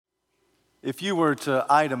If you were to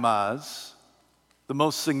itemize the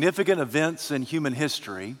most significant events in human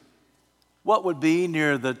history, what would be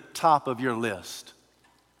near the top of your list?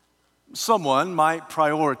 Someone might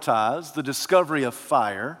prioritize the discovery of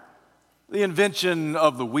fire, the invention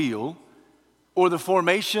of the wheel, or the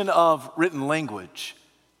formation of written language.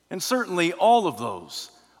 And certainly all of those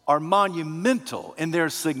are monumental in their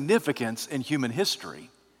significance in human history.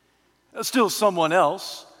 Still, someone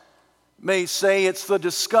else may say it's the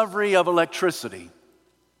discovery of electricity,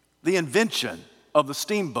 the invention of the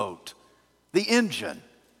steamboat, the engine,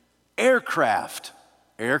 aircraft,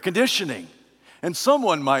 air conditioning. And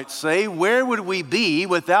someone might say, where would we be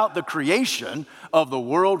without the creation of the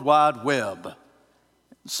World Wide Web?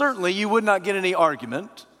 Certainly, you would not get any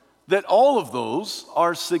argument that all of those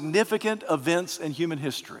are significant events in human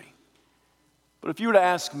history. But if you were to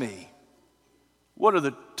ask me, what are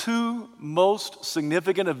the two most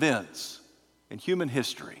significant events in human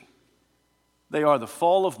history? They are the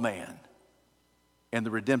fall of man and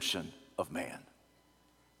the redemption of man.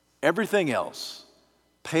 Everything else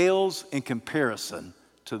pales in comparison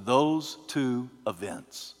to those two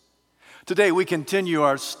events. Today we continue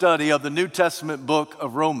our study of the New Testament book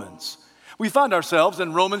of Romans. We find ourselves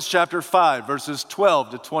in Romans chapter 5, verses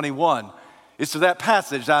 12 to 21. It's to that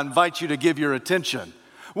passage I invite you to give your attention.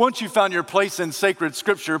 Once you've found your place in sacred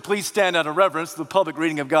scripture, please stand out of reverence to the public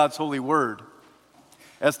reading of God's holy word.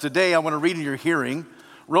 As today I want to read in your hearing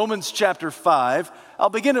Romans chapter 5. I'll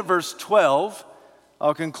begin at verse 12.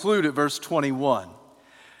 I'll conclude at verse 21.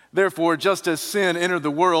 Therefore, just as sin entered the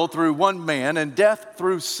world through one man, and death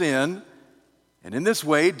through sin, and in this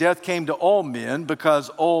way death came to all men because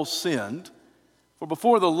all sinned. For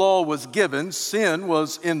before the law was given, sin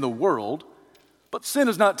was in the world. But sin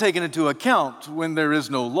is not taken into account when there is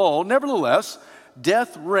no law. Nevertheless,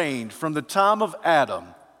 death reigned from the time of Adam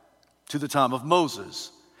to the time of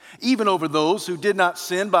Moses, even over those who did not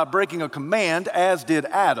sin by breaking a command, as did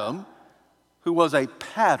Adam, who was a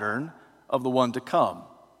pattern of the one to come.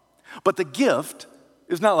 But the gift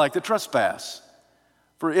is not like the trespass.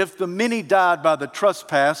 For if the many died by the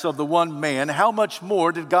trespass of the one man, how much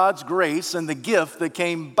more did God's grace and the gift that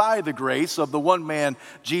came by the grace of the one man,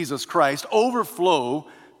 Jesus Christ, overflow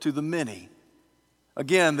to the many?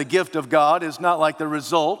 Again, the gift of God is not like the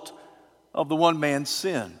result of the one man's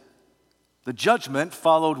sin. The judgment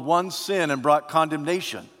followed one sin and brought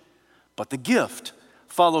condemnation, but the gift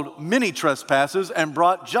followed many trespasses and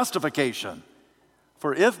brought justification.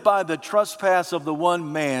 For if by the trespass of the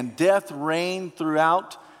one man death reigned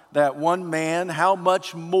throughout that one man, how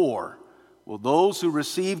much more will those who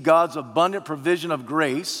receive God's abundant provision of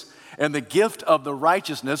grace and the gift of the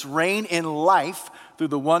righteousness reign in life through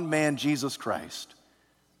the one man, Jesus Christ?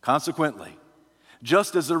 Consequently,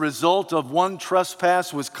 just as the result of one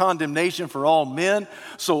trespass was condemnation for all men,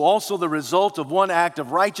 so also the result of one act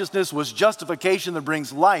of righteousness was justification that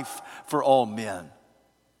brings life for all men.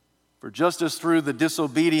 For just as through the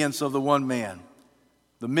disobedience of the one man,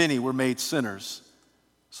 the many were made sinners,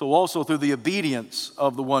 so also through the obedience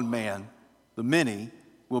of the one man, the many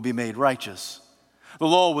will be made righteous. The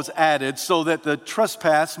law was added so that the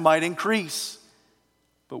trespass might increase.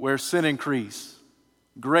 But where sin increased,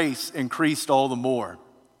 grace increased all the more,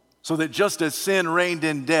 so that just as sin reigned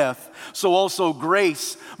in death, so also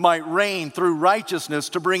grace might reign through righteousness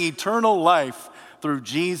to bring eternal life through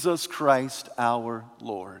Jesus Christ our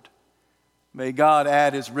Lord. May God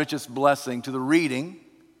add his richest blessing to the reading,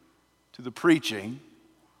 to the preaching,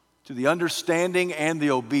 to the understanding and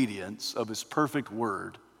the obedience of his perfect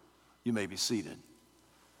word. You may be seated.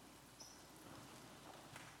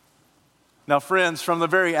 Now, friends, from the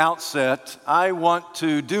very outset, I want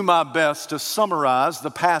to do my best to summarize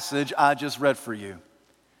the passage I just read for you.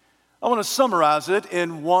 I want to summarize it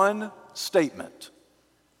in one statement.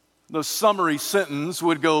 The summary sentence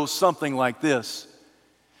would go something like this: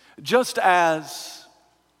 just as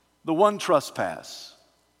the one trespass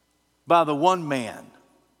by the one man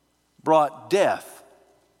brought death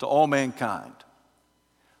to all mankind,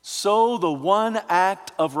 so the one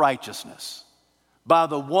act of righteousness by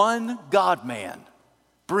the one God-man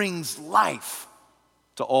brings life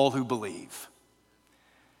to all who believe.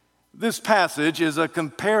 This passage is a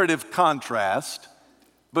comparative contrast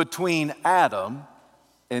between Adam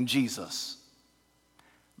and Jesus.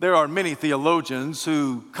 There are many theologians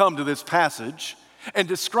who come to this passage and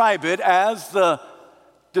describe it as the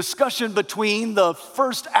discussion between the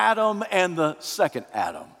first Adam and the second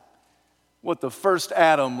Adam. What the first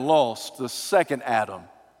Adam lost, the second Adam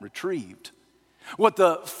retrieved. What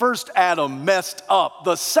the first Adam messed up,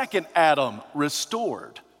 the second Adam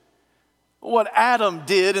restored. What Adam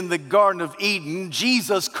did in the Garden of Eden,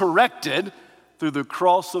 Jesus corrected through the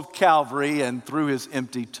cross of Calvary and through his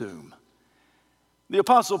empty tomb. The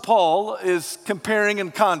Apostle Paul is comparing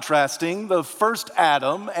and contrasting the first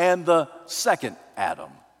Adam and the second Adam.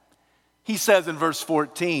 He says in verse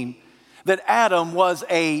 14 that Adam was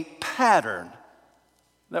a pattern.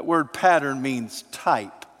 That word pattern means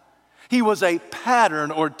type. He was a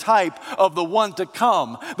pattern or type of the one to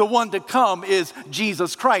come. The one to come is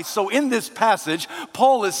Jesus Christ. So in this passage,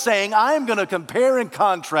 Paul is saying, I'm going to compare and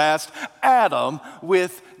contrast Adam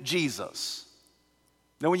with Jesus.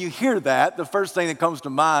 Now, when you hear that, the first thing that comes to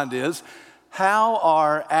mind is, how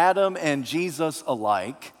are Adam and Jesus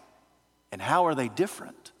alike, and how are they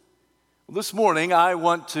different? Well, this morning, I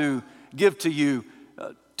want to give to you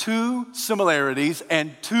two similarities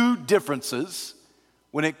and two differences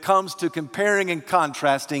when it comes to comparing and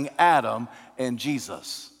contrasting Adam and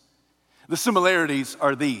Jesus. The similarities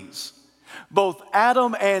are these. Both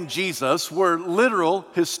Adam and Jesus were literal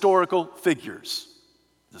historical figures.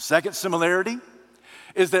 The second similarity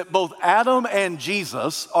is that both Adam and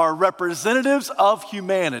Jesus are representatives of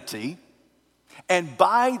humanity, and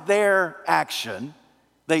by their action,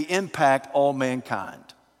 they impact all mankind.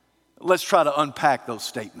 Let's try to unpack those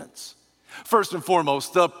statements. First and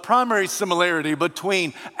foremost, the primary similarity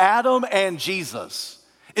between Adam and Jesus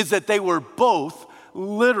is that they were both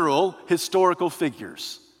literal historical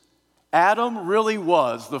figures. Adam really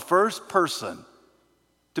was the first person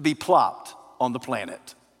to be plopped on the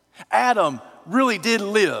planet. Adam really did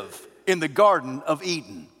live in the Garden of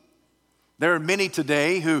Eden. There are many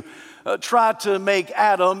today who try to make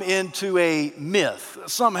Adam into a myth,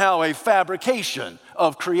 somehow a fabrication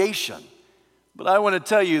of creation. But I want to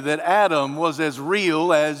tell you that Adam was as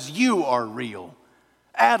real as you are real.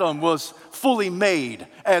 Adam was fully made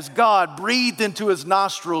as God breathed into his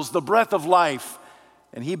nostrils the breath of life,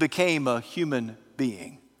 and he became a human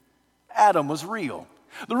being. Adam was real.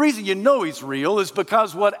 The reason you know he's real is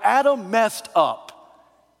because what Adam messed up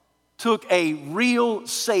took a real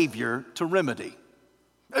Savior to remedy.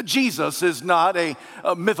 Jesus is not a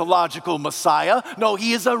mythological Messiah. No,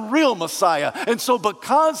 he is a real Messiah. And so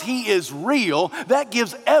because he is real, that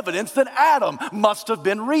gives evidence that Adam must have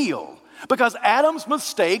been real. Because Adam's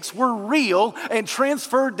mistakes were real and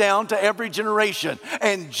transferred down to every generation.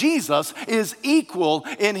 And Jesus is equal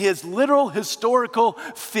in his literal historical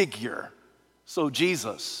figure. So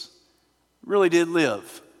Jesus really did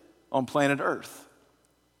live on planet Earth.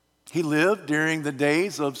 He lived during the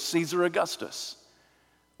days of Caesar Augustus,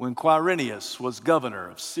 when Quirinius was governor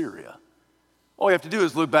of Syria. All you have to do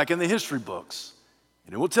is look back in the history books,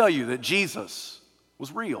 and it will tell you that Jesus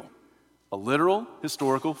was real, a literal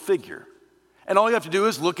historical figure. And all you have to do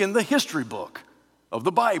is look in the history book of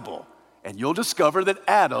the Bible, and you'll discover that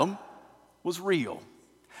Adam was real.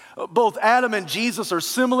 Both Adam and Jesus are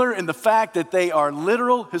similar in the fact that they are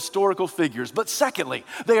literal historical figures. But secondly,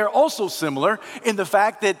 they are also similar in the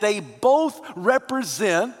fact that they both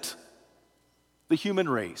represent the human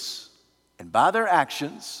race. And by their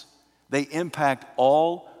actions, they impact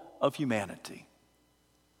all of humanity.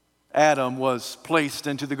 Adam was placed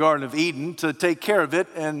into the Garden of Eden to take care of it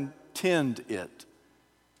and tend it.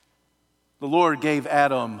 The Lord gave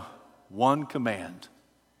Adam one command.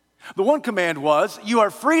 The one command was, you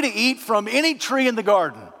are free to eat from any tree in the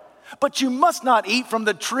garden, but you must not eat from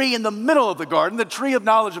the tree in the middle of the garden, the tree of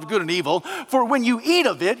knowledge of good and evil, for when you eat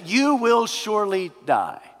of it, you will surely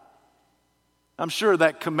die. I'm sure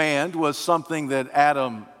that command was something that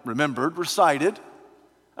Adam remembered, recited.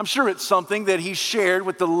 I'm sure it's something that he shared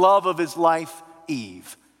with the love of his life,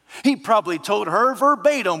 Eve. He probably told her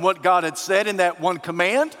verbatim what God had said in that one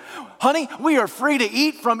command. Honey, we are free to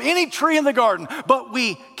eat from any tree in the garden, but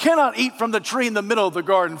we cannot eat from the tree in the middle of the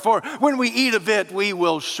garden, for when we eat of it, we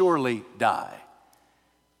will surely die.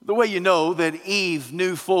 The way you know that Eve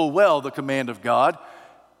knew full well the command of God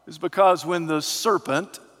is because when the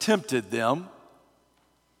serpent tempted them,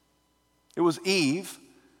 it was Eve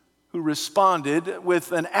who responded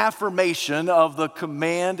with an affirmation of the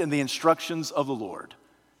command and the instructions of the Lord.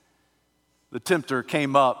 The tempter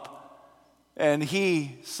came up and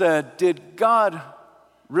he said, did God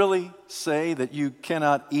really say that you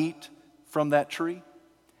cannot eat from that tree?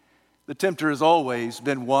 The tempter has always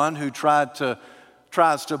been one who tries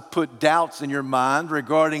to put doubts in your mind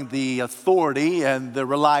regarding the authority and the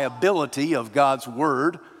reliability of God's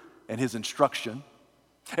word and his instruction.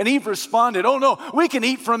 And Eve responded, oh no, we can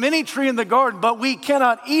eat from any tree in the garden, but we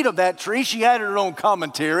cannot eat of that tree. She added her own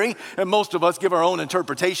commentary, and most of us give our own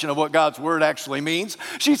interpretation of what God's word actually means.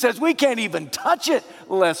 She says, we can't even touch it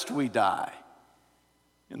lest we die.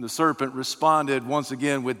 And the serpent responded once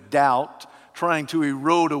again with doubt, trying to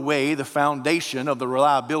erode away the foundation of the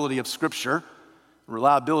reliability of Scripture.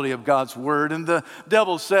 reliability of God's word. And the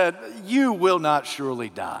devil said, "You will not surely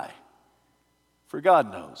die. For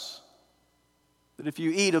God knows that if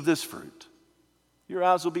you eat of this fruit, your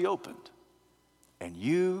eyes will be opened, and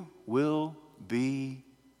you will be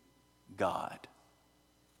God."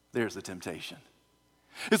 There's the temptation.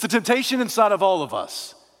 It's the temptation inside of all of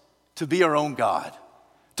us to be our own God,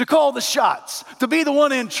 to call the shots, to be the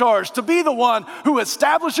one in charge, to be the one who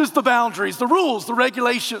establishes the boundaries, the rules, the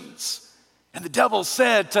regulations. And the devil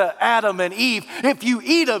said to Adam and Eve, "If you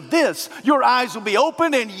eat of this, your eyes will be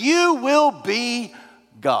opened and you will be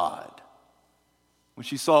God." When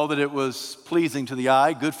she saw that it was pleasing to the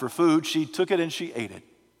eye, good for food, she took it and she ate it.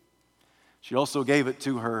 She also gave it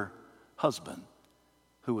to her husband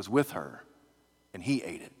who was with her, and he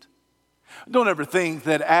ate it. Don't ever think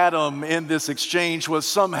that Adam in this exchange was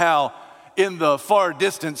somehow in the far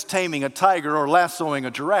distance taming a tiger or lassoing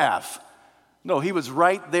a giraffe. No, he was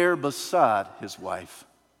right there beside his wife.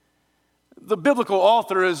 The biblical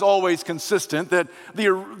author is always consistent that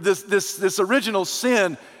this original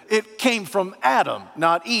sin, it came from Adam,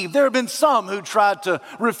 not Eve. There have been some who tried to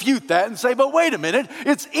refute that and say, but wait a minute,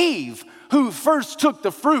 it's Eve who first took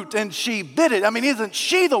the fruit and she bit it. I mean, isn't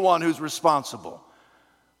she the one who's responsible?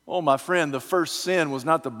 Oh, my friend, the first sin was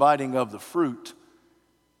not the biting of the fruit.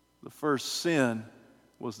 The first sin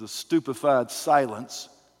was the stupefied silence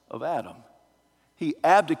of Adam. He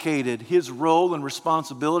abdicated his role and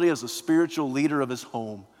responsibility as a spiritual leader of his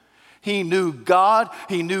home. He knew God.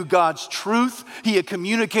 He knew God's truth. He had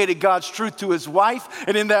communicated God's truth to his wife.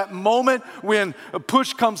 And in that moment, when a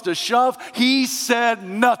push comes to shove, he said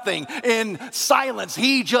nothing. In silence,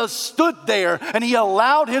 he just stood there and he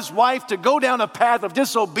allowed his wife to go down a path of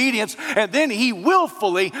disobedience. And then he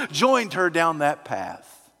willfully joined her down that path.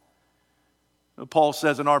 Paul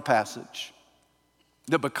says in our passage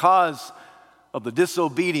that because of the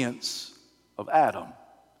disobedience of Adam,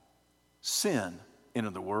 sin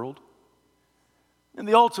entered the world. And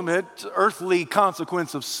the ultimate earthly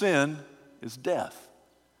consequence of sin is death.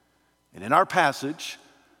 And in our passage,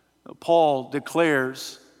 Paul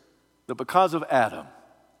declares that because of Adam,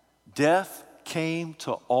 death came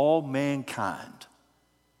to all mankind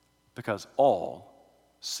because all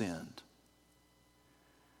sinned.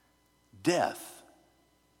 Death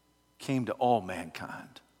came to all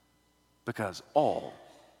mankind because all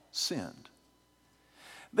sinned.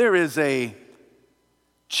 There is a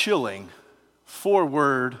chilling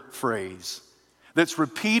four-word phrase that's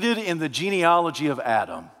repeated in the genealogy of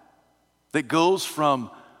Adam that goes from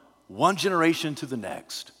one generation to the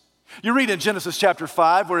next. You read in Genesis chapter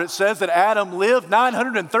 5 where it says that Adam lived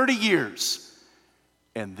 930 years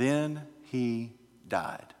and then he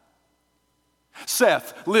died.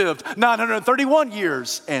 Seth lived 931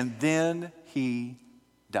 years and then he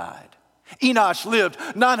died. Enosh lived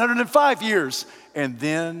 905 years and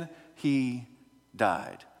then he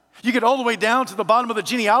died. You get all the way down to the bottom of the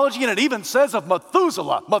genealogy, and it even says of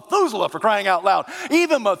Methuselah for crying out loud.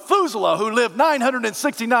 Even Methuselah, who lived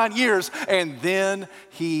 969 years, and then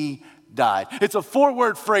he died. It's a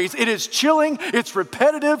four-word phrase. It is chilling. It's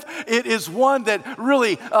repetitive. It is one that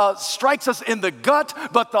really strikes us in the gut.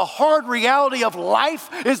 But the hard reality of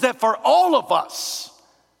life is that for all of us,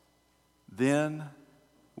 then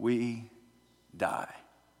we die.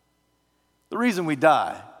 The reason we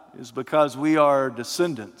die is because we are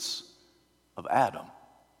descendants of Adam.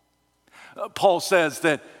 Paul says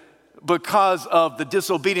that because of the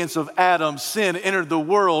disobedience of Adam, sin entered the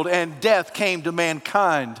world and death came to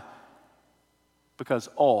mankind because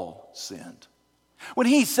all sinned. When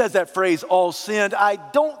he says that phrase, all sinned, I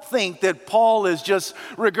don't think that Paul is just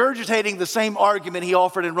regurgitating the same argument he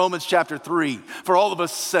offered in Romans chapter 3. For all of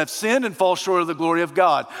us have sinned and fall short of the glory of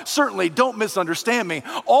God. Certainly, don't misunderstand me.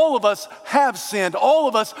 All of us have sinned. All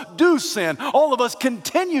of us do sin. All of us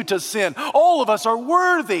continue to sin. All of us are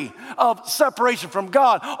worthy of separation from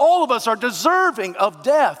God. All of us are deserving of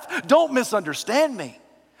death. Don't misunderstand me.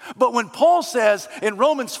 But when Paul says in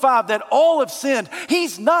Romans 5 that all have sinned,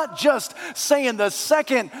 he's not just saying the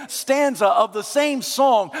second stanza of the same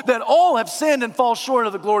song that all have sinned and fall short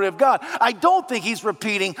of the glory of God. I don't think he's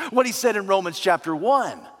repeating what he said in Romans chapter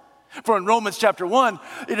 1. For in Romans chapter 1,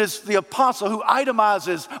 it is the apostle who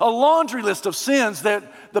itemizes a laundry list of sins that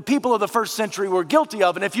the people of the first century were guilty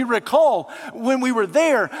of. And if you recall, when we were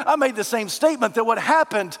there, I made the same statement that what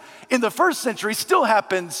happened in the first century still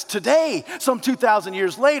happens today, some 2,000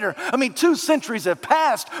 years later. I mean, 2 centuries have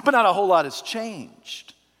passed, but not a whole lot has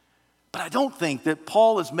changed. But I don't think that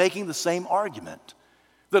Paul is making the same argument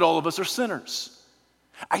that all of us are sinners.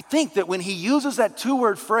 I think that when he uses that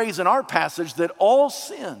 2-word phrase in our passage that all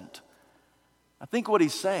sinned, I think what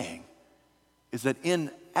he's saying is that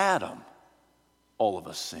in Adam, all of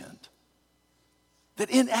us sinned.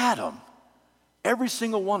 That in Adam, every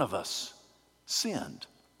single one of us sinned.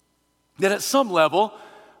 That at some level,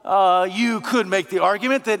 you could make the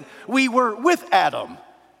argument that we were with Adam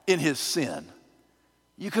in his sin.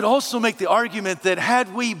 You could also make the argument that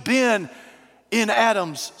had we been in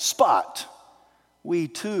Adam's spot, we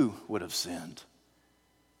too would have sinned.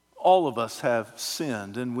 All of us have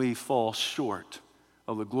sinned and we fall short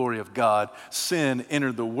of the glory of God. Sin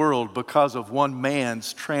entered the world because of one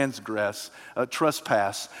man's trespass,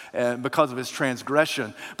 and because of his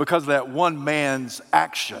transgression, because of that one man's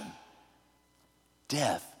action.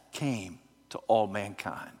 Death came to all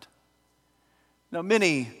mankind. Now,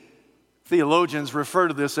 many theologians refer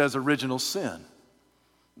to this as original sin.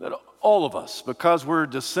 That all of us, because we're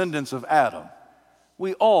descendants of Adam,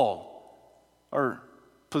 we all are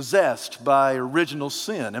possessed by original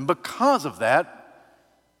sin. And because of that,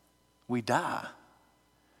 we die.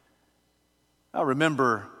 I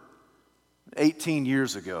remember 18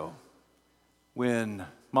 years ago when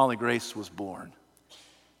Molly Grace was born.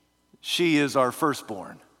 She is our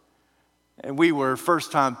firstborn. And we were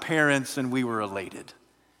first-time parents and we were elated.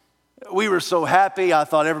 We were so happy, I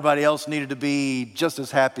thought everybody else needed to be just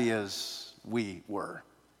as happy as we were.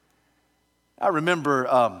 I remember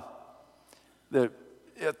I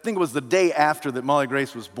think it was the day after that Molly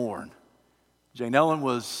Grace was born. Jane Ellen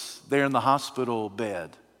was there in the hospital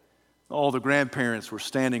bed. All the grandparents were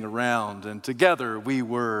standing around, and together we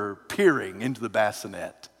were peering into the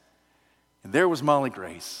bassinet. And there was Molly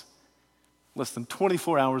Grace, less than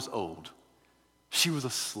 24 hours old. She was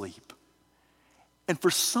asleep. And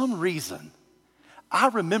for some reason, I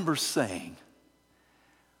remember saying,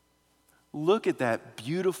 "Look at that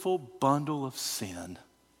beautiful bundle of sin."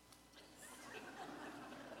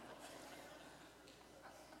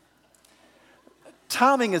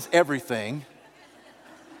 Timing is everything.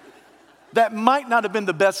 That might not have been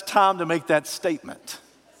the best time to make that statement.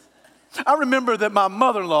 I remember that my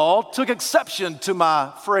mother-in-law took exception to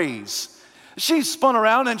my phrase. She spun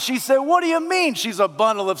around and she said, "What do you mean she's a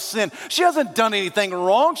bundle of sin? She hasn't done anything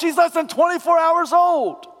wrong. She's less than 24 hours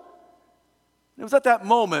old." It was at that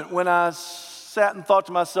moment when I sat and thought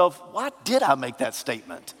to myself, why did I make that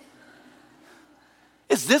statement?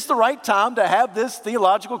 Is this the right time to have this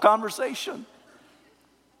theological conversation?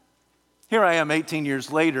 Here I am 18 years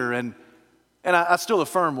later, and I still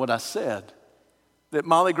affirm what I said, that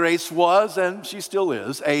Molly Grace was, and she still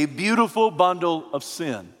is, a beautiful bundle of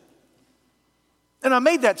sin. And I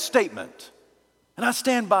made that statement, and I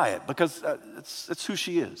stand by it because it's who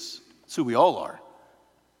she is. It's who we all are.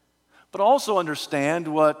 But I also understand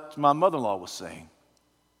what my mother-in-law was saying.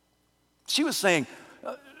 She was saying,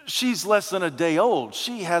 she's less than a day old.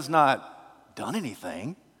 She has not done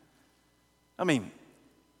anything. I mean,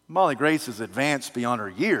 Molly Grace is advanced beyond her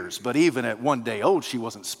years, but even at 1 day old, she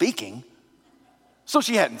wasn't speaking. So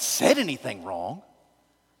she hadn't said anything wrong.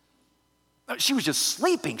 She was just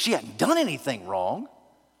sleeping. She hadn't done anything wrong.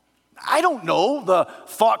 I don't know the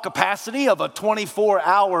thought capacity of a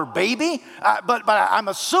 24-hour baby, but I'm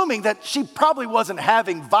assuming that she probably wasn't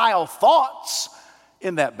having vile thoughts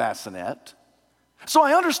in that bassinet. So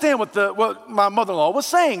I understand what my mother-in-law was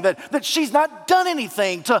saying, that she's not done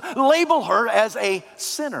anything to label her as a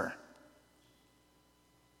sinner.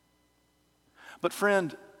 But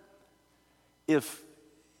friend, if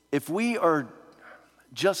we are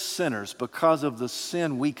just sinners because of the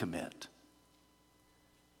sin we commit,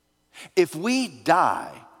 if we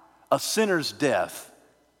die a sinner's death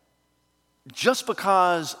just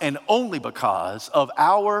because and only because of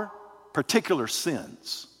our particular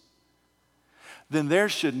sins, then there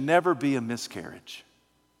should never be a miscarriage.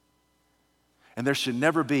 And there should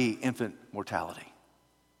never be infant mortality.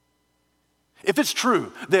 If it's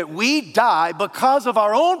true that we die because of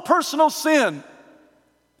our own personal sin,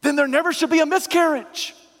 then there never should be a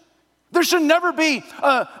miscarriage. There should never be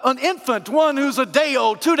an infant, one who's a day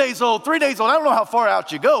old, 2 days old, 3 days old. I don't know how far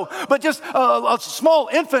out you go, but just a small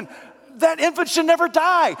infant. That infant should never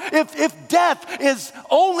die. If death is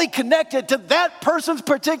only connected to that person's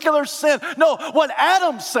particular sin. No, what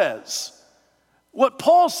Adam says, what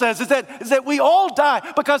Paul says is that we all die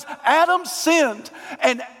because Adam sinned.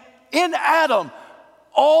 And in Adam,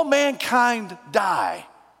 all mankind die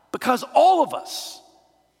because all of us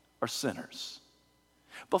are sinners.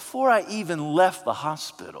 Before I even left the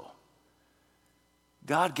hospital,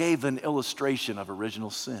 God gave an illustration of original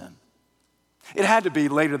sin. It had to be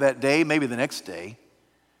later that day, maybe the next day,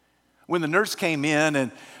 when the nurse came in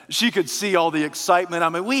and she could see all the excitement. I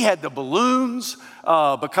mean, we had the balloons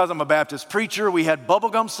because I'm a Baptist preacher. We had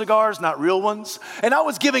bubblegum cigars, not real ones. And I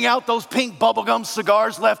was giving out those pink bubblegum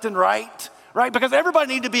cigars left and right. right? Because everybody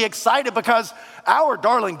needed to be excited because our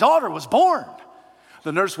darling daughter was born.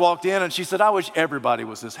 The nurse walked in and she said, I wish everybody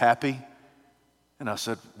was this happy. And I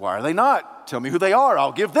said, why are they not? Tell me who they are.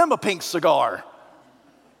 I'll give them a pink cigar.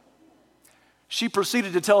 She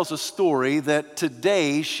proceeded to tell us a story that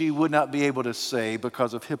today she would not be able to say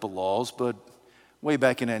because of HIPAA laws, but way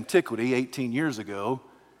back in antiquity, 18 years ago,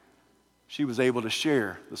 she was able to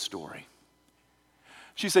share the story.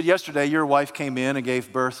 She said, yesterday your wife came in and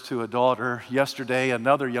gave birth to a daughter. Yesterday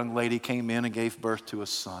another young lady came in and gave birth to a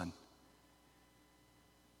son.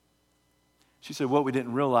 She said, what we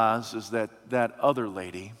didn't realize is that that other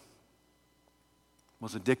lady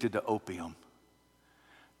was addicted to opium.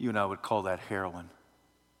 You and I would call that heroin.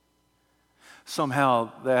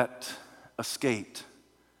 Somehow that escaped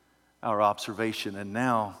our observation, and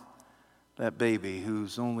now that baby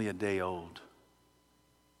who's only a day old,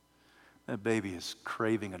 that baby is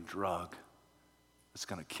craving a drug that's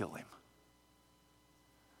going to kill him.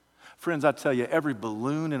 Friends, I tell you, every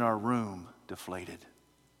balloon in our room deflated.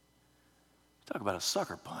 Talk about a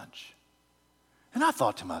sucker punch. And I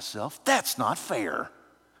thought to myself, that's not fair.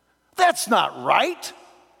 That's not right.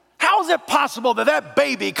 How is it possible that that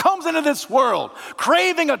baby comes into this world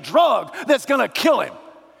craving a drug that's going to kill him?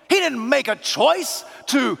 He didn't make a choice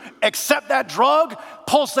to accept that drug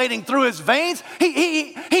pulsating through his veins.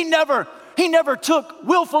 He never took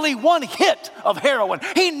willfully one hit of heroin.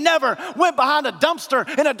 He never went behind a dumpster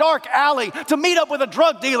in a dark alley to meet up with a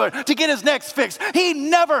drug dealer to get his next fix. He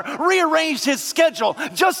never rearranged his schedule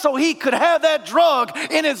just so he could have that drug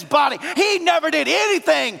in his body. He never did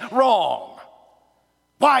anything wrong.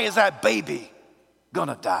 Why is that baby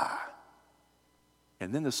gonna die?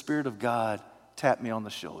 And then the Spirit of God tapped me on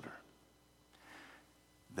the shoulder.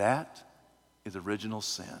 That is original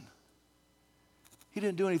sin. He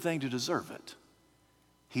didn't do anything to deserve it.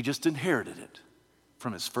 He just inherited it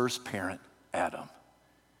from his first parent, Adam.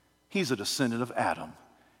 He's a descendant of Adam,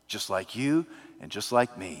 just like you and just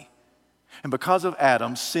like me. And because of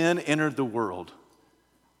Adam, sin entered the world,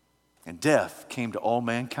 and death came to all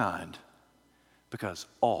mankind because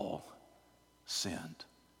all sinned.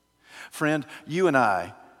 Friend, you and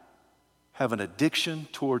I have an addiction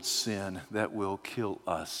towards sin that will kill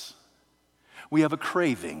us. We have a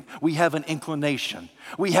craving. We have an inclination.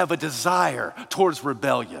 We have a desire towards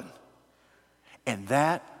rebellion. And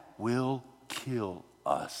that will kill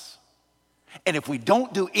us. And if we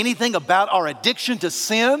don't do anything about our addiction to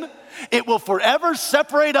sin, it will forever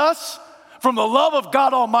separate us from the love of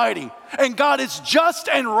God Almighty. And God is just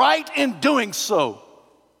and right in doing so.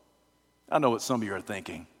 I know what some of you are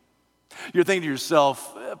thinking. You're thinking to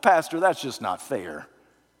yourself, Pastor, that's just not fair.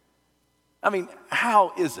 I mean,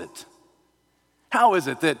 how is it? How is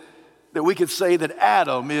it that we could say that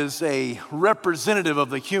Adam is a representative of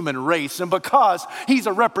the human race, and because he's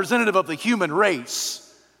a representative of the human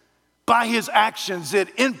race, by his actions it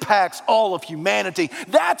impacts all of humanity?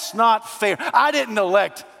 That's not fair. I didn't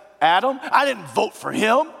elect Adam. I didn't vote for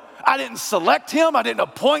him. I didn't select him. I didn't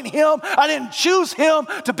appoint him. I didn't choose him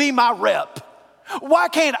to be my rep. Why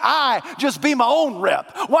can't I just be my own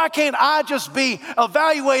rep? Why can't I just be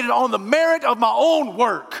evaluated on the merit of my own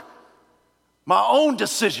work? My own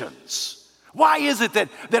decisions. Why is it that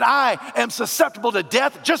I am susceptible to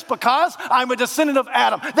death just because I'm a descendant of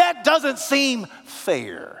Adam? That doesn't seem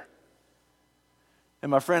fair.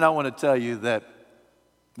 And my friend, I want to tell you that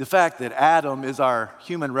the fact that Adam is our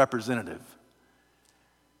human representative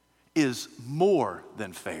is more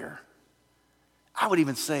than fair. I would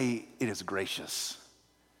even say it is gracious.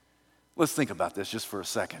 Let's think about this just for a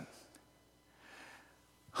second.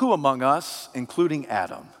 Who among us, including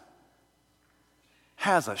Adam,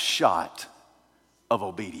 has a shot of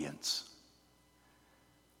obedience?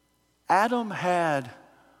 Adam had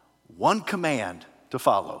one command to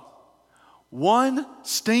follow. One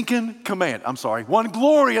stinking command. One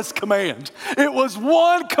glorious command. It was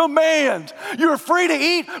one command. You're free to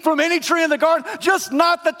eat from any tree in the garden, just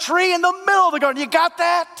not the tree in the middle of the garden. You got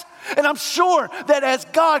that? And I'm sure that as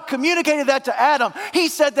God communicated that to Adam, he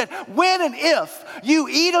said that when and if you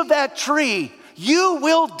eat of that tree, you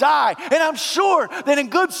will die. And I'm sure that in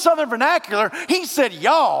good Southern vernacular, he said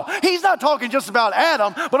y'all. He's not talking just about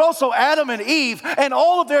Adam, but also Adam and Eve and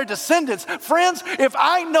all of their descendants. Friends, if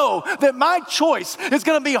I know that my choice is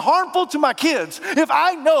going to be harmful to my kids, if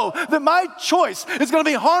I know that my choice is going to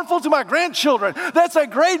be harmful to my grandchildren, that's a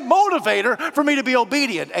great motivator for me to be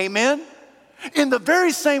obedient. Amen? In the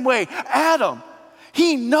very same way, Adam,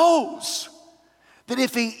 he knows that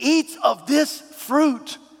if he eats of this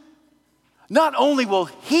fruit, not only will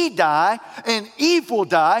he die and Eve will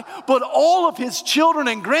die, but all of his children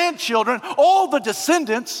and grandchildren, all the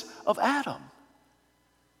descendants of Adam.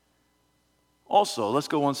 Also, let's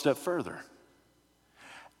go one step further.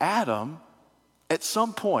 Adam, at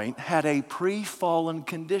some point, had a pre-fallen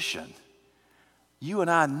condition. You and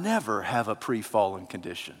I never have a pre-fallen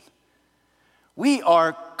condition. We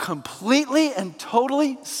are completely and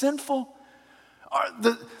totally sinful.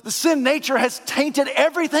 The sin nature has tainted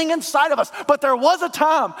everything inside of us. But there was a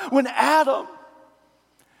time when Adam,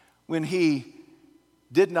 when he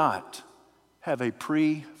did not have a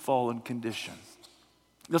pre-fallen condition.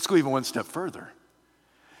 Let's go even one step further.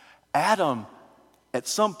 Adam, at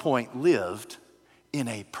some point, lived in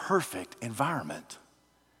a perfect environment.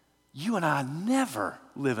 You and I never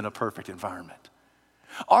live in a perfect environment.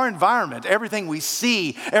 Our environment, everything we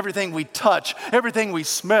see, everything we touch, everything we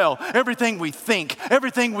smell, everything we think,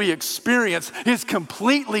 everything we experience is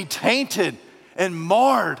completely tainted and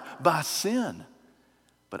marred by sin.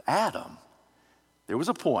 But Adam, there was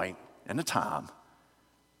a point and a time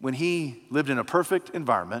when he lived in a perfect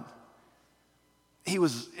environment. He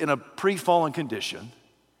was in a pre-fallen condition.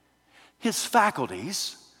 His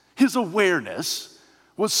faculties, his awareness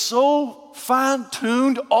was so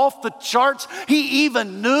fine-tuned off the charts, he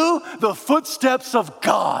even knew the footsteps of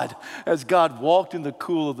God as God walked in the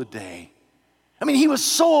cool of the day. I mean, he was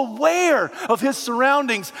so aware of his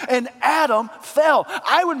surroundings, and Adam fell.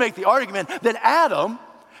 I would make the argument that Adam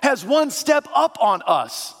has one step up on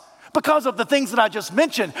us because of the things that I just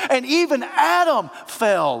mentioned, and even Adam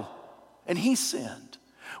fell, and he sinned.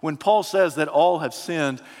 When Paul says that all have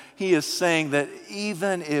sinned, he is saying that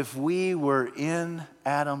even if we were in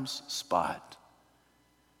Adam's spot,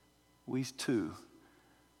 we too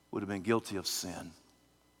would have been guilty of sin.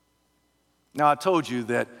 Now, I told you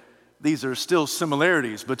that these are still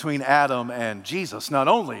similarities between Adam and Jesus. Not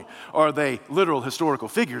only are they literal historical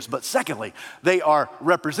figures, but secondly, they are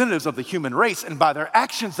representatives of the human race, and by their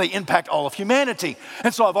actions, they impact all of humanity.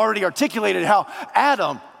 And so I've already articulated how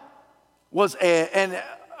Adam was a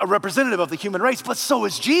representative of the human race, but so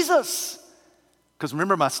is Jesus. Because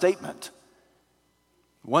remember my statement,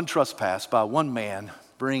 one trespass by one man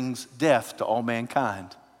brings death to all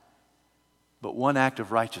mankind, but one act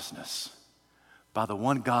of righteousness by the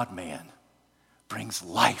one God-man brings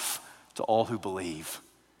life to all who believe.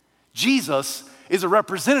 Jesus is a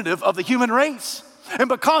representative of the human race. And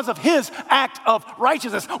because of his act of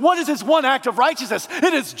righteousness, what is his one act of righteousness?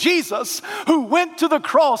 It is Jesus who went to the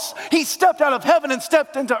cross. He stepped out of heaven and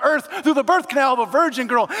stepped into earth through the birth canal of a virgin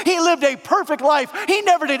girl. He lived a perfect life. He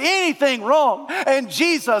never did anything wrong. And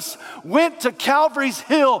Jesus went to Calvary's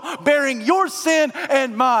hill bearing your sin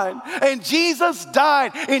and mine. And Jesus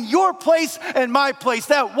died in your place and my place.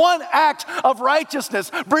 That one act of righteousness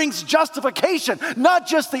brings justification, not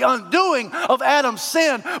just the undoing of Adam's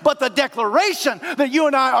sin, but the declaration that you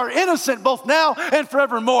and I are innocent both now and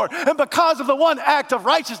forevermore. And because of the one act of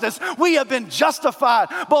righteousness, we have been justified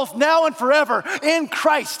both now and forever in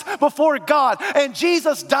Christ before God. And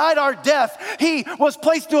Jesus died our death. He was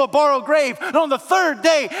placed to a borrowed grave. And on the third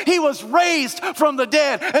day, he was raised from the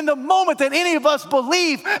dead. And the moment that any of us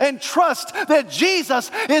believe and trust that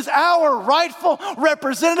Jesus is our rightful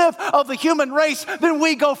representative of the human race, then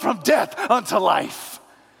we go from death unto life.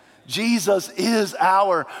 Jesus is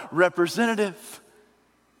our representative.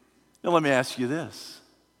 Now let me ask you this.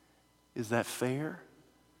 Is that fair?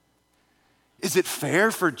 Is it fair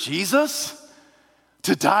for Jesus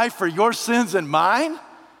to die for your sins and mine?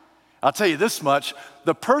 I'll tell you this much.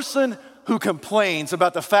 The person who complains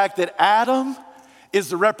about the fact that Adam is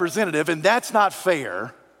the representative and that's not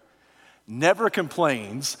fair never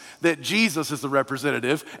complains that Jesus is the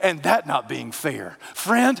representative and that not being fair.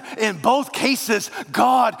 Friend, in both cases,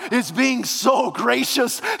 God is being so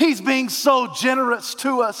gracious. He's being so generous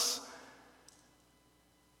to us.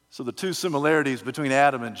 So the two similarities between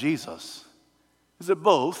Adam and Jesus is that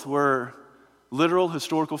both were literal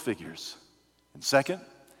historical figures. And second,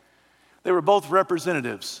 they were both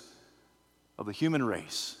representatives of the human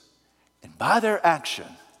race. And by their action,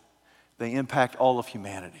 they impact all of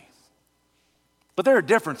humanity. But there are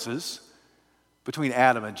differences between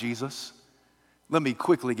Adam and Jesus. Let me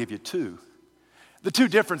quickly give you two. The two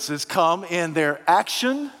differences come in their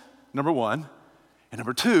action, number one, and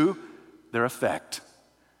number two, their effect.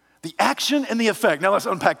 The action and the effect. Now let's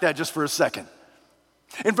unpack that just for a second.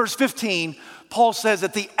 In verse 15, Paul says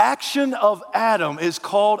that the action of Adam is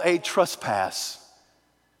called a trespass.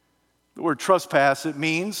 The word trespass, it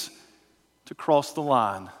means to cross the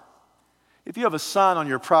line. If you have a sign on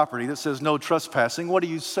your property that says no trespassing, what are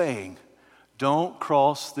you saying? Don't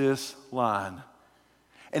cross this line.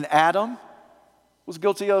 And Adam was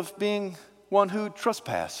guilty of being one who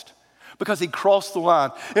trespassed because he crossed the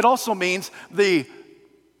line. It also means the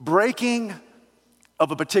breaking of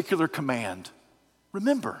a particular command.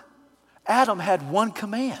 Remember, Adam had one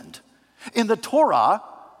command. In the Torah,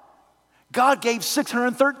 God gave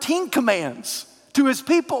 613 commands to his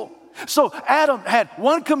people. So Adam had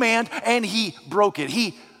one command and he broke it.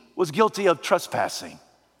 He was guilty of trespassing.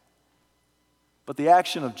 But the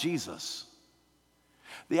action of Jesus,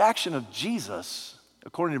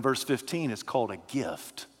 according to verse 15, is called a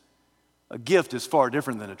gift. A gift is far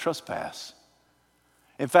different than a trespass.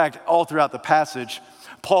 In fact, all throughout the passage,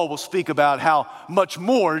 Paul will speak about how much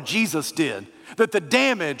more Jesus did. That the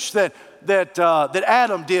damage that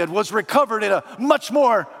Adam did was recovered in a much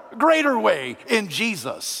more greater way in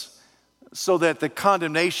Jesus. So that the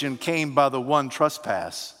condemnation came by the one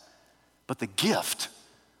trespass. But the gift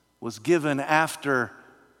was given after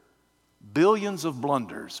billions of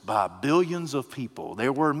blunders by billions of people.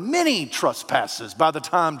 There were many trespasses by the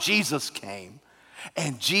time Jesus came.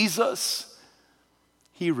 And Jesus,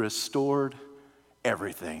 he restored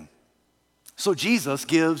everything. So Jesus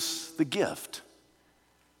gives the gift.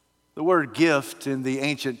 The word gift in the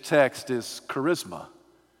ancient text is charisma,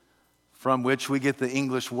 from which we get the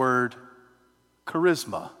English word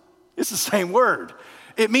charisma. It's the same word.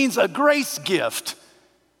 It means a grace gift.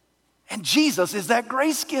 And Jesus is that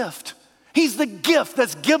grace gift. He's the gift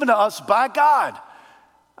that's given to us by God.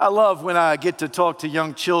 I love when I get to talk to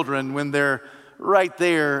young children when they're right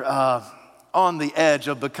there on the edge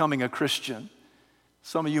of becoming a Christian.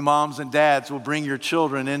 Some of you moms and dads will bring your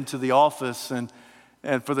children into the office, and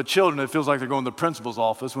for the children, it feels like they're going to the principal's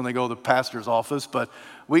office when they go to the pastor's office, but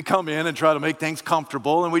we come in and try to make things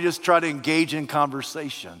comfortable, and we just try to engage in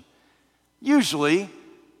conversation. Usually,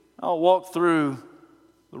 I'll walk through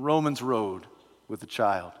the Romans Road with a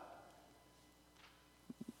child.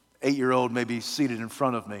 8-year-old may be seated in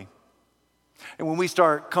front of me. And when we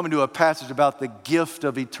start coming to a passage about the gift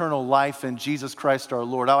of eternal life in Jesus Christ our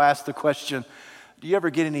Lord, I'll ask the question, do you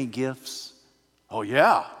ever get any gifts? Oh,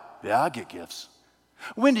 yeah, I get gifts.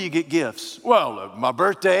 When do you get gifts? Well, my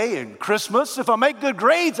birthday and Christmas. If I make good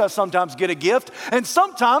grades, I sometimes get a gift. And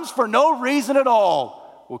sometimes for no reason at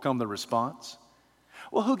all will come the response.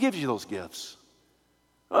 Well, who gives you those gifts?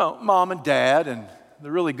 Well, mom and dad, and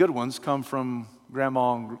the really good ones come from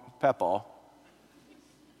grandma and papa.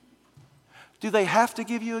 Do they have to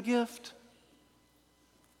give you a gift?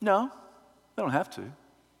 No, they don't have to.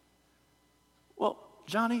 Well,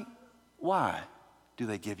 Johnny, why do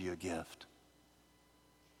they give you a gift?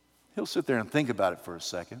 He'll sit there and think about it for a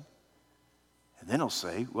second. And then he'll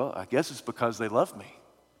say, well, I guess it's because they love me.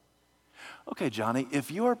 Okay, Johnny, if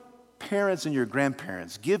your parents and your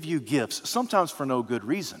grandparents give you gifts, sometimes for no good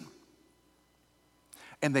reason,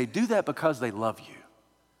 and they do that because they love you,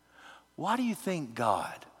 why do you think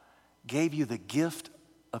God gave you the gift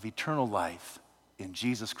of eternal life in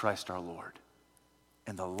Jesus Christ our Lord?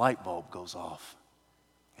 And the light bulb goes off.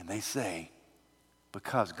 And they say,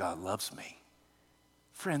 because God loves me.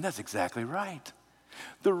 Friend, that's exactly right.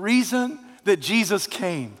 The reason that Jesus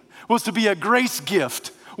came was to be a grace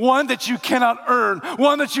gift, one that you cannot earn,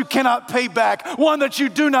 one that you cannot pay back, one that you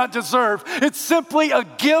do not deserve. It's simply a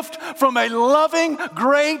gift from a loving,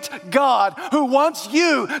 great God who wants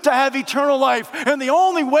you to have eternal life. And the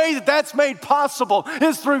only way that that's made possible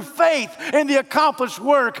is through faith in the accomplished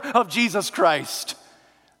work of Jesus Christ.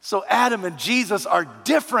 So Adam and Jesus are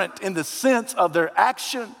different in the sense of their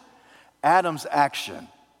action. Adam's action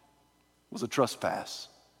was a trespass.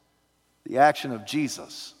 The action of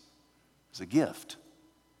Jesus is a gift.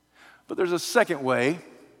 But there's a second way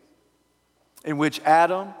in which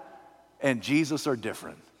Adam and Jesus are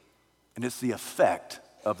different, and it's the effect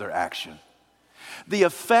of their action. The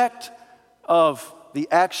effect of the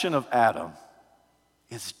action of Adam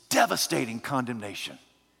is devastating condemnation.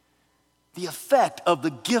 The effect of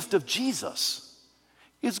the gift of Jesus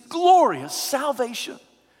is glorious salvation.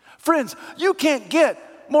 Friends, you can't get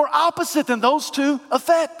more opposite than those two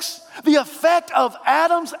effects. The effect of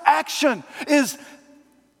Adam's action is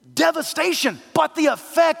devastation, but the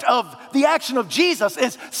effect of the action of Jesus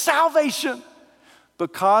is salvation.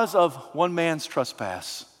 Because of one man's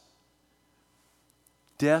trespass,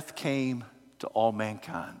 death came to all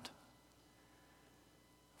mankind.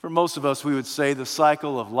 For most of us, we would say the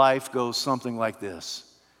cycle of life goes something like this.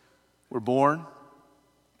 We're born,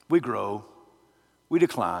 we grow, we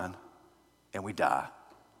decline, and we die.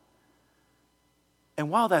 And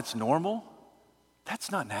while that's normal, that's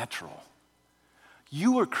not natural.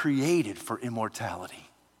 You were created for immortality.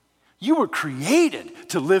 You were created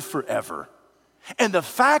to live forever. And the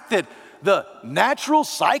fact that the natural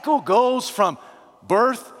cycle goes from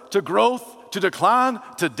birth to growth to decline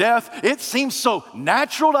to death, it seems so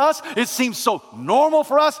natural to us. It seems so normal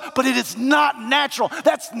for us, but it is not natural.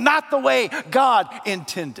 That's not the way God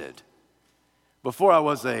intended. Before I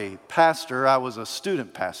was a pastor, I was a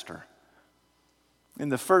student pastor. In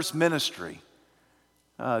the first ministry,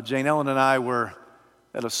 Jane Ellen and I were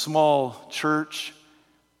at a small church.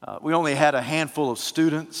 We only had a handful of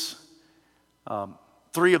students.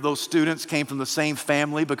 3 of those students came from the same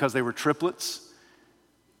family because they were triplets,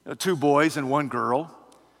 2 boys and 1 girl.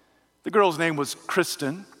 The girl's name was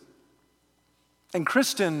Kristen. And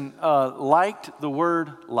Kristen liked the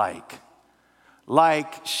word like.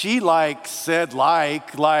 Like, she said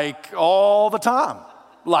like all the time,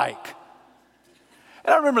 like.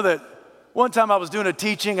 And I remember that one time I was doing a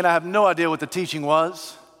teaching and I have no idea what the teaching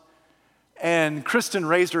was. And Kristen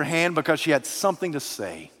raised her hand because she had something to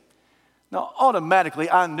say. Now, automatically,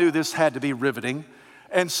 I knew this had to be riveting.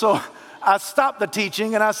 And so I stopped the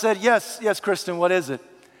teaching and I said, yes, Kristen, what is it?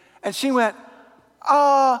 And she went,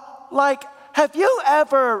 have you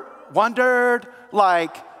ever wondered,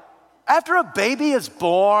 after a baby is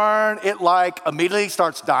born, it immediately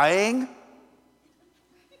starts dying?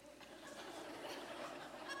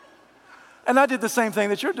 And I did the same thing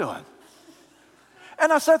that you're doing.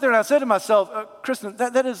 And I sat there and I said to myself, Kristen,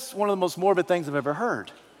 that is one of the most morbid things I've ever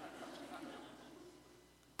heard.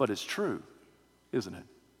 But it's true, isn't it?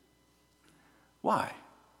 Why?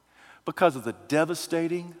 Because of the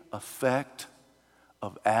devastating effect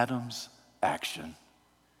of Adam's action.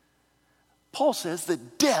 Paul says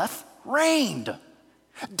that death reigned.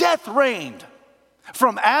 Death reigned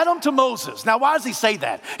from Adam to Moses. Now, why does he say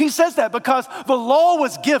that? He says that because the law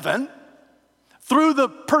was given through the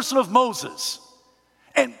person of Moses.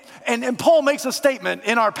 And Paul makes a statement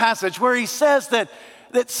in our passage where he says that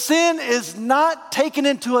sin is not taken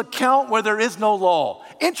into account where there is no law.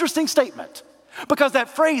 Interesting statement. Because that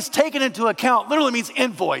phrase, taken into account, literally means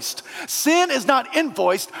invoiced. Sin is not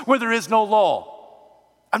invoiced where there is no law.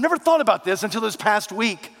 I've never thought about this until this past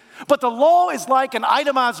week. But the law is like an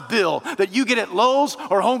itemized bill that you get at Lowe's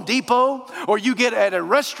or Home Depot, or you get at a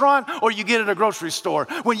restaurant, or you get at a grocery store.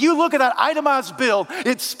 When you look at that itemized bill,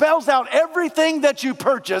 it spells out everything that you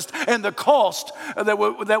purchased and the cost that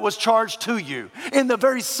was charged to you. In the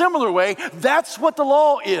very similar way, that's what the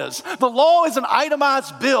law is. The law is an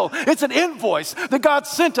itemized bill. It's an invoice that God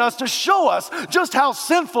sent us to show us just how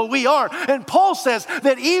sinful we are. And Paul says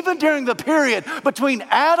that even during the period between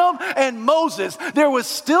Adam and Moses, there was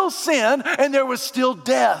still sin and there was still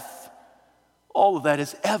death. All of that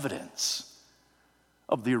is evidence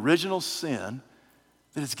of the original sin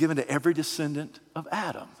that is given to every descendant of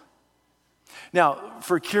Adam. Now,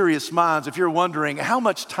 for curious minds, if you're wondering how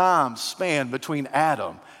much time spanned between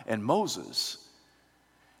Adam and Moses,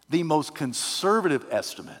 the most conservative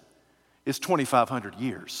estimate is 2,500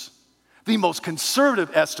 years. The most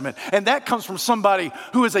conservative estimate. And that comes from somebody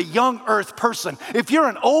who is a young earth person. If you're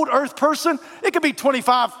an old earth person, it could be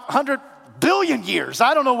 2,500 billion years.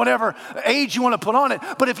 I don't know whatever age you want to put on it.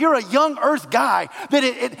 But if you're a young earth guy, then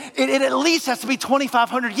it at least has to be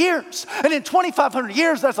 2,500 years. And in 2,500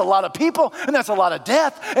 years, that's a lot of people and that's a lot of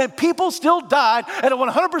death. And people still died at a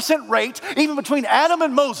 100% rate, even between Adam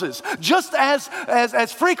and Moses, just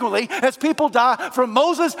as frequently as people die from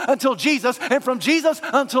Moses until Jesus and from Jesus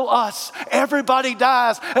until us. Everybody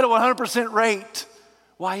dies at a 100% rate.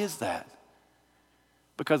 Why is that?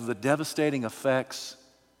 Because of the devastating effects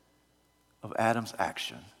of Adam's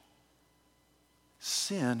action.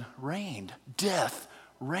 Sin reigned. Death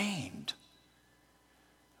reigned.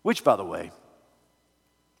 Which, by the way,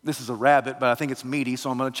 this is a rabbit, but I think it's meaty, so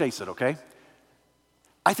I'm going to chase it, okay?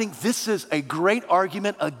 I think this is a great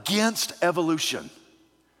argument against evolution.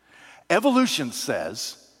 Evolution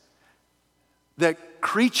says that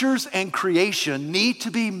creatures and creation need to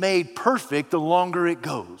be made perfect the longer it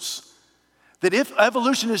goes. That if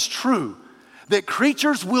evolution is true, that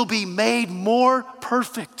creatures will be made more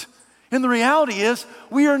perfect. And the reality is,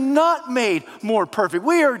 we are not made more perfect.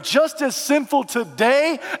 We are just as sinful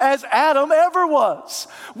today as Adam ever was.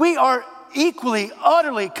 We are equally,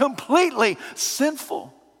 utterly, completely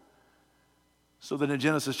sinful. So that in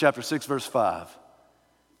Genesis chapter 6, verse 5,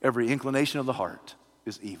 every inclination of the heart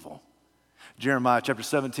is evil. Jeremiah chapter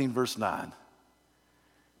 17, verse 9,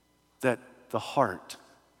 that the heart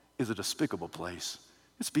is a despicable place.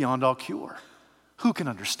 It's beyond all cure. Who can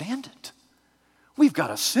understand it? We've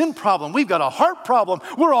got a sin problem. We've got a heart problem.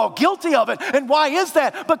 We're all guilty of it. And why is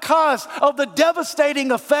that? Because of the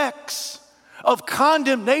devastating effects of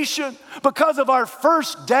condemnation, because of our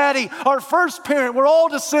first daddy, our first parent. We're all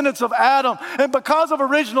descendants of Adam. And because of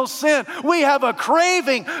original sin, we have a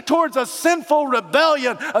craving towards a sinful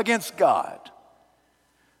rebellion against God.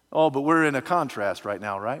 Oh, but we're in a contrast right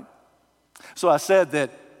now, right? So I said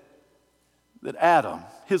that Adam,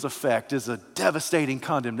 his effect is a devastating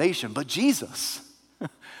condemnation, but Jesus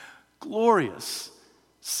glorious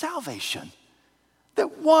salvation.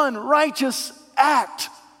 That one righteous act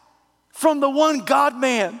from the one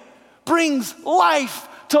God-man brings life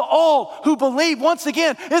to all who believe. Once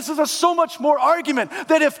again, this is so much more argument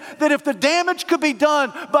that if the damage could be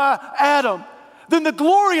done by Adam, then the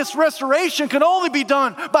glorious restoration can only be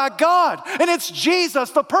done by God. And it's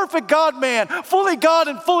Jesus, the perfect God-man, fully God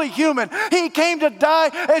and fully human. He came to die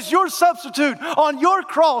as your substitute on your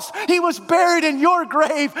cross. He was buried in your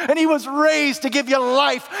grave, and he was raised to give you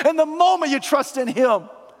life. And the moment you trust in him,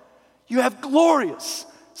 you have glorious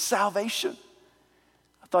salvation.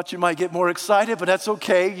 I thought you might get more excited, but that's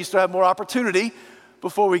okay. You still have more opportunity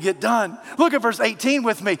before we get done. Look at verse 18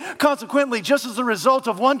 with me. Consequently, just as the result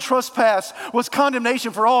of one trespass was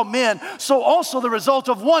condemnation for all men, so also the result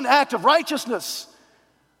of one act of righteousness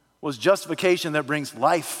was justification that brings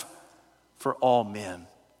life for all men.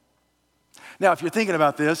 Now, if you're thinking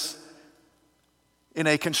about this in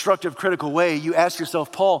a constructive, critical way, you ask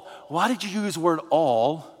yourself, Paul, why did you use the word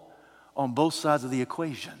all on both sides of the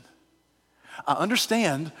equation? I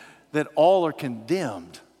understand that all are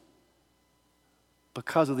condemned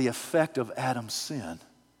because of the effect of Adam's sin.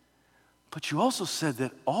 But you also said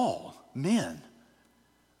that all men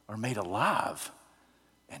are made alive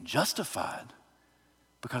and justified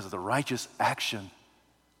because of the righteous action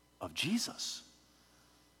of Jesus.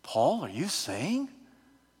 Paul, are you saying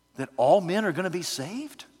that all men are going to be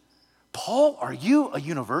saved? Paul, are you a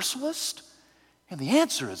universalist? And the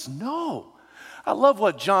answer is no. I love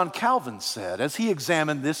what John Calvin said as he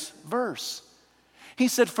examined this verse. He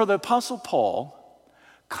said, for the Apostle Paul,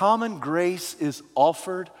 common grace is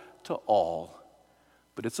offered to all,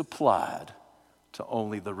 but it's applied to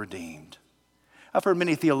only the redeemed. I've heard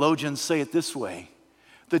many theologians say it this way: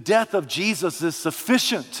 the death of Jesus is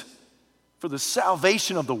sufficient for the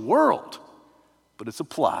salvation of the world, but it's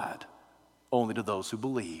applied only to those who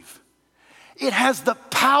believe. It has the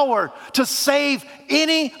power to save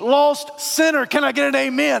any lost sinner. Can I get an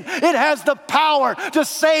amen? It has the power to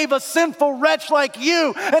save a sinful wretch like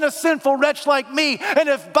you and a sinful wretch like me. And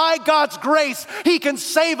if by God's grace, he can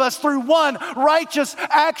save us through one righteous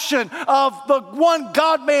action of the one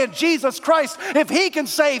God-man, Jesus Christ, if he can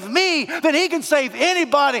save me, then he can save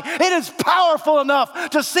anybody. It is powerful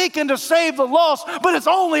enough to seek and to save the lost, but it's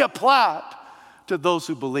only applied to those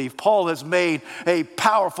who believe. Paul has made a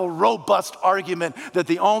powerful, robust argument that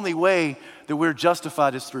the only way that we're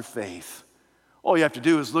justified is through faith. All you have to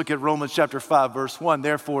do is look at Romans chapter 5, verse 1.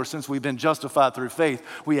 Therefore, since we've been justified through faith,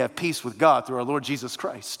 we have peace with God through our Lord Jesus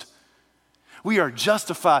Christ. We are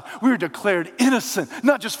justified. We are declared innocent,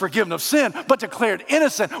 not just forgiven of sin, but declared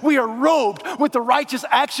innocent. We are robed with the righteous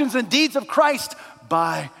actions and deeds of Christ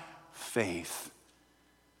by faith.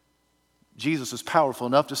 Jesus is powerful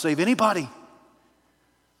enough to save anybody,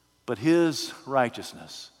 but his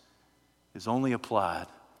righteousness is only applied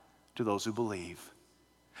to those who believe.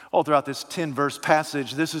 All throughout this 10-verse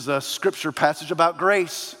passage, this is a scripture passage about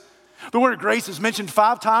grace. The word grace is mentioned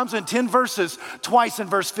 5 times in 10 verses, twice in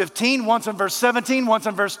verse 15, once in verse 17, once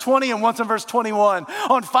in verse 20, and once in verse 21.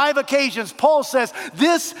 On 5 occasions, Paul says,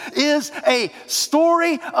 this is a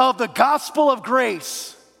story of the gospel of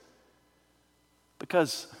grace.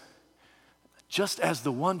 Because just as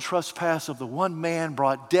the one trespass of the one man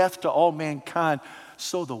brought death to all mankind,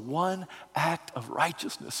 so the one act of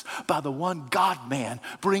righteousness by the one God-man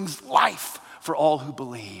brings life for all who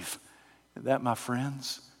believe. And that, my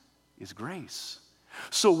friends, is grace.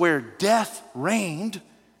 So where death reigned,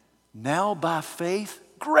 now by faith,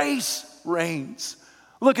 grace reigns.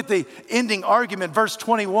 Look at the ending argument, verse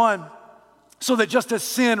 21. So that just as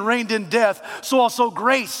sin reigned in death, so also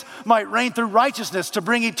grace might reign through righteousness to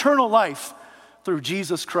bring eternal life through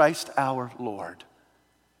Jesus Christ our Lord.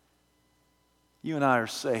 You and I are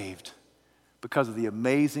saved because of the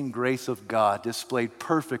amazing grace of God displayed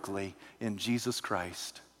perfectly in Jesus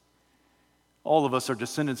Christ. All of us are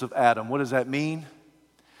descendants of Adam. What does that mean?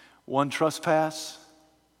 One trespass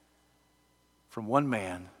from one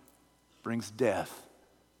man brings death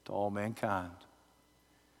to all mankind.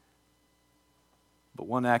 But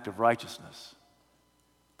one act of righteousness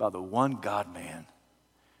by the one God-man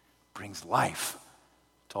brings life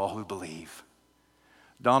to all who believe.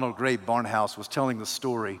 Donald Gray Barnhouse was telling the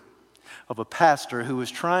story of a pastor who was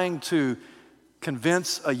trying to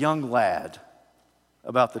convince a young lad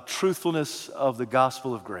about the truthfulness of the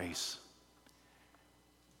gospel of grace.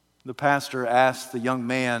 The pastor asked the young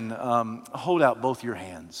man, hold out both your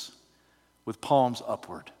hands with palms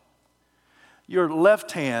upward. Your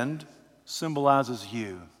left hand symbolizes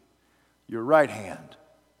you. Your right hand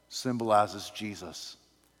symbolizes Jesus.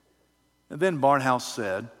 And then Barnhouse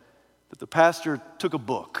said that the pastor took a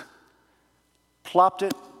book, plopped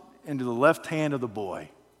it into the left hand of the boy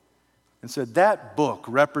and said, "That book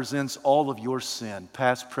represents all of your sin,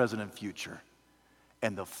 past, present, and future.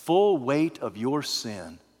 And the full weight of your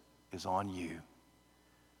sin is on you."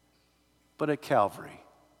 But at Calvary,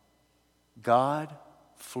 God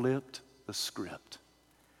flipped the script.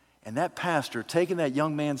 And that pastor, taking that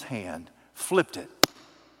young man's hand, flipped it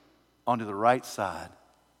onto the right side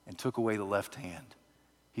and took away the left hand.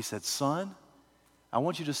 He said, "Son, I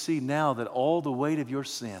want you to see now that all the weight of your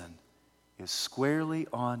sin is squarely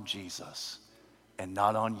on Jesus and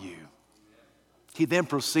not on you." He then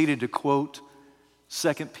proceeded to quote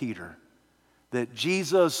 2 Peter, that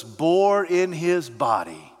Jesus bore in his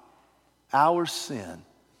body our sin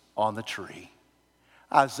on the tree.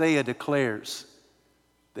 Isaiah declares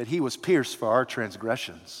that he was pierced for our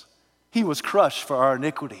transgressions. He was crushed for our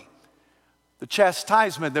iniquity. The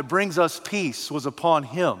chastisement that brings us peace was upon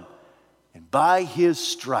him, and by his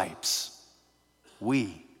stripes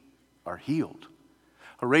we are healed.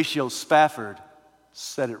 Horatio Spafford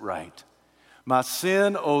said it right. "My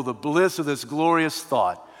sin, oh, the bliss of this glorious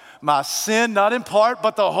thought. My sin, not in part,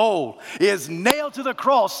 but the whole, is nailed to the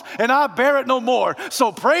cross, and I bear it no more.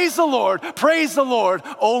 So praise the Lord,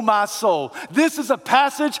 oh my soul." This is a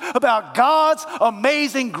passage about God's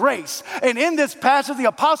amazing grace. And in this passage, the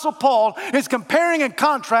Apostle Paul is comparing and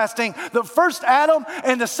contrasting the first Adam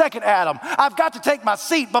and the second Adam. I've got to take my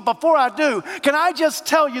seat, but before I do, can I just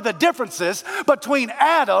tell you the differences between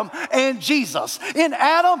Adam and Jesus? In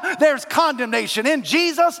Adam, there's condemnation. In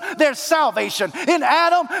Jesus, there's salvation. In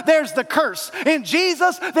Adam, there's the curse. In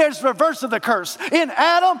Jesus, there's reverse of the curse. In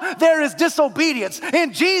Adam, there is disobedience.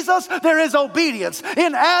 In Jesus, there is obedience.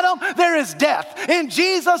 In Adam, there is death. In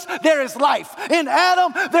Jesus, there is life. In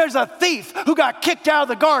Adam, there's a thief who got kicked out of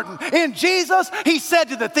the garden. In Jesus, he said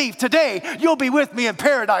to the thief, "Today, you'll be with me in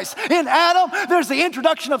paradise." In Adam, there's the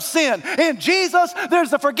introduction of sin. In Jesus,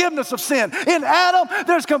 there's the forgiveness of sin. In Adam,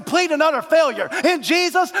 there's complete and utter failure. In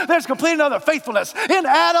Jesus, there's complete and utter faithfulness. In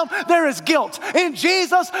Adam, there is guilt. In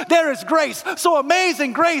Jesus, there is grace. So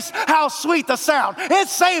amazing grace, how sweet the sound. It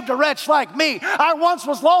saved a wretch like me. I once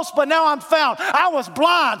was lost, but now I'm found. I was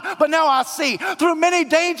blind, but now I see. Through many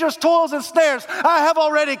dangers, toils, and snares, I have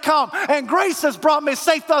already come. And grace has brought me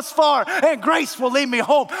safe thus far, and grace will lead me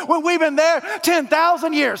home. When we've been there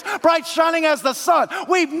 10,000 years, bright shining as the sun,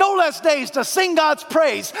 we've no less days to sing God's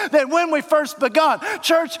praise than when we first begun.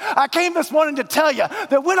 Church, I came this morning to tell you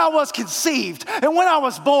that when I was conceived and when I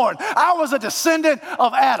was born, I was a descendant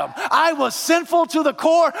of Adam. I was sinful to the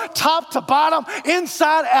core, top to bottom,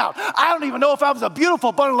 inside out. I don't even know if I was a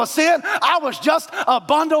beautiful bundle of sin. I was just a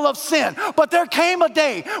bundle of sin. But there came a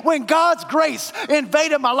day when God's grace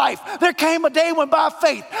invaded my life. There came a day when by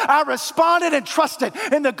faith I responded and trusted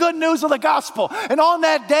in the good news of the gospel. And on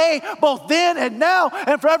that day, both then and now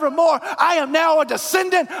and forevermore, I am now a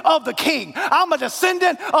descendant of the King. I'm a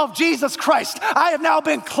descendant of Jesus Christ. I have now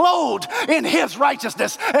been clothed in his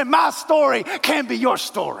righteousness, and my story can be your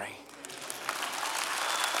story.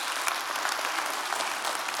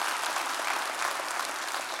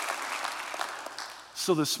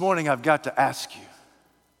 So this morning I've got to ask you,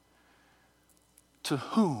 to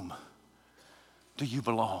whom do you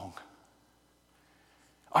belong?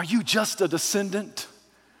 Are you just a descendant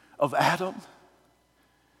of Adam?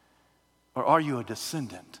 Or are you a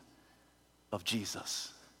descendant of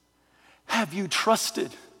Jesus? Have you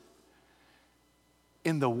trusted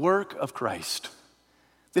in the work of Christ?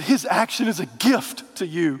 That his action is a gift to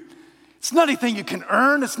you. It's not anything you can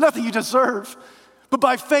earn, it's nothing you deserve. But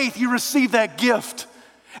by faith you receive that gift.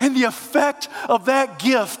 And the effect of that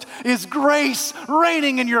gift is grace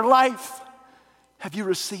reigning in your life. Have you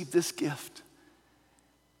received this gift?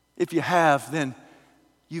 If you have, then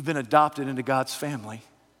you've been adopted into God's family.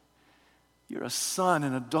 You're a son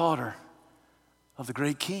and a daughter of the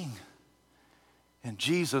great King. And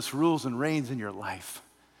Jesus rules and reigns in your life.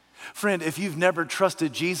 Friend, if you've never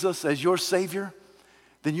trusted Jesus as your Savior,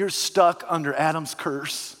 then you're stuck under Adam's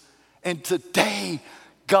curse. And today,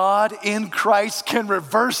 God in Christ can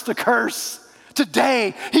reverse the curse.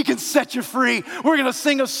 Today, he can set you free. We're going to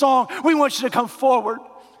sing a song. We want you to come forward.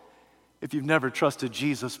 If you've never trusted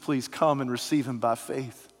Jesus, please come and receive him by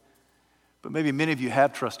faith. But maybe many of you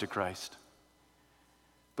have trusted Christ.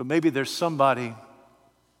 But maybe there's somebody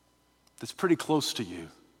that's pretty close to you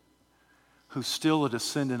who's still a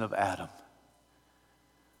descendant of Adam.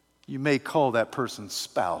 You may call that person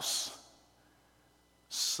spouse,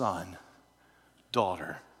 son,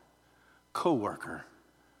 daughter, coworker,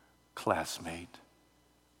 classmate,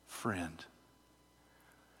 friend.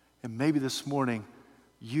 And maybe this morning,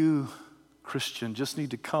 you, Christian, just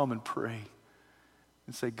need to come and pray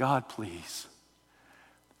and say, God, please,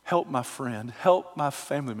 help my friend, help my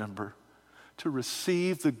family member to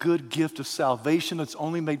receive the good gift of salvation that's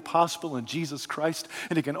only made possible in Jesus Christ,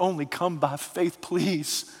 and it can only come by faith.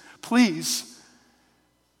 Please, please.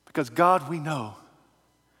 Because God, we know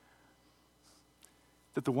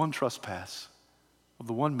that the one trespass of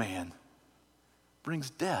the one man brings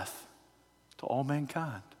death to all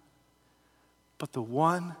mankind. But the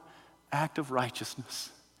one act of righteousness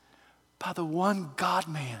by the one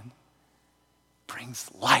God-man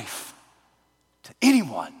brings life to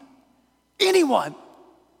anyone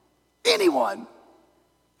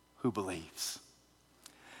who believes.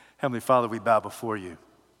 Heavenly Father, we bow before you.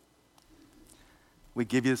 We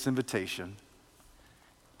give you this invitation.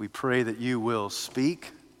 We pray that you will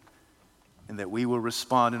speak and that we will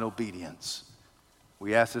respond in obedience.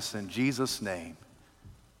 We ask this in Jesus' name.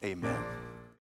 Amen.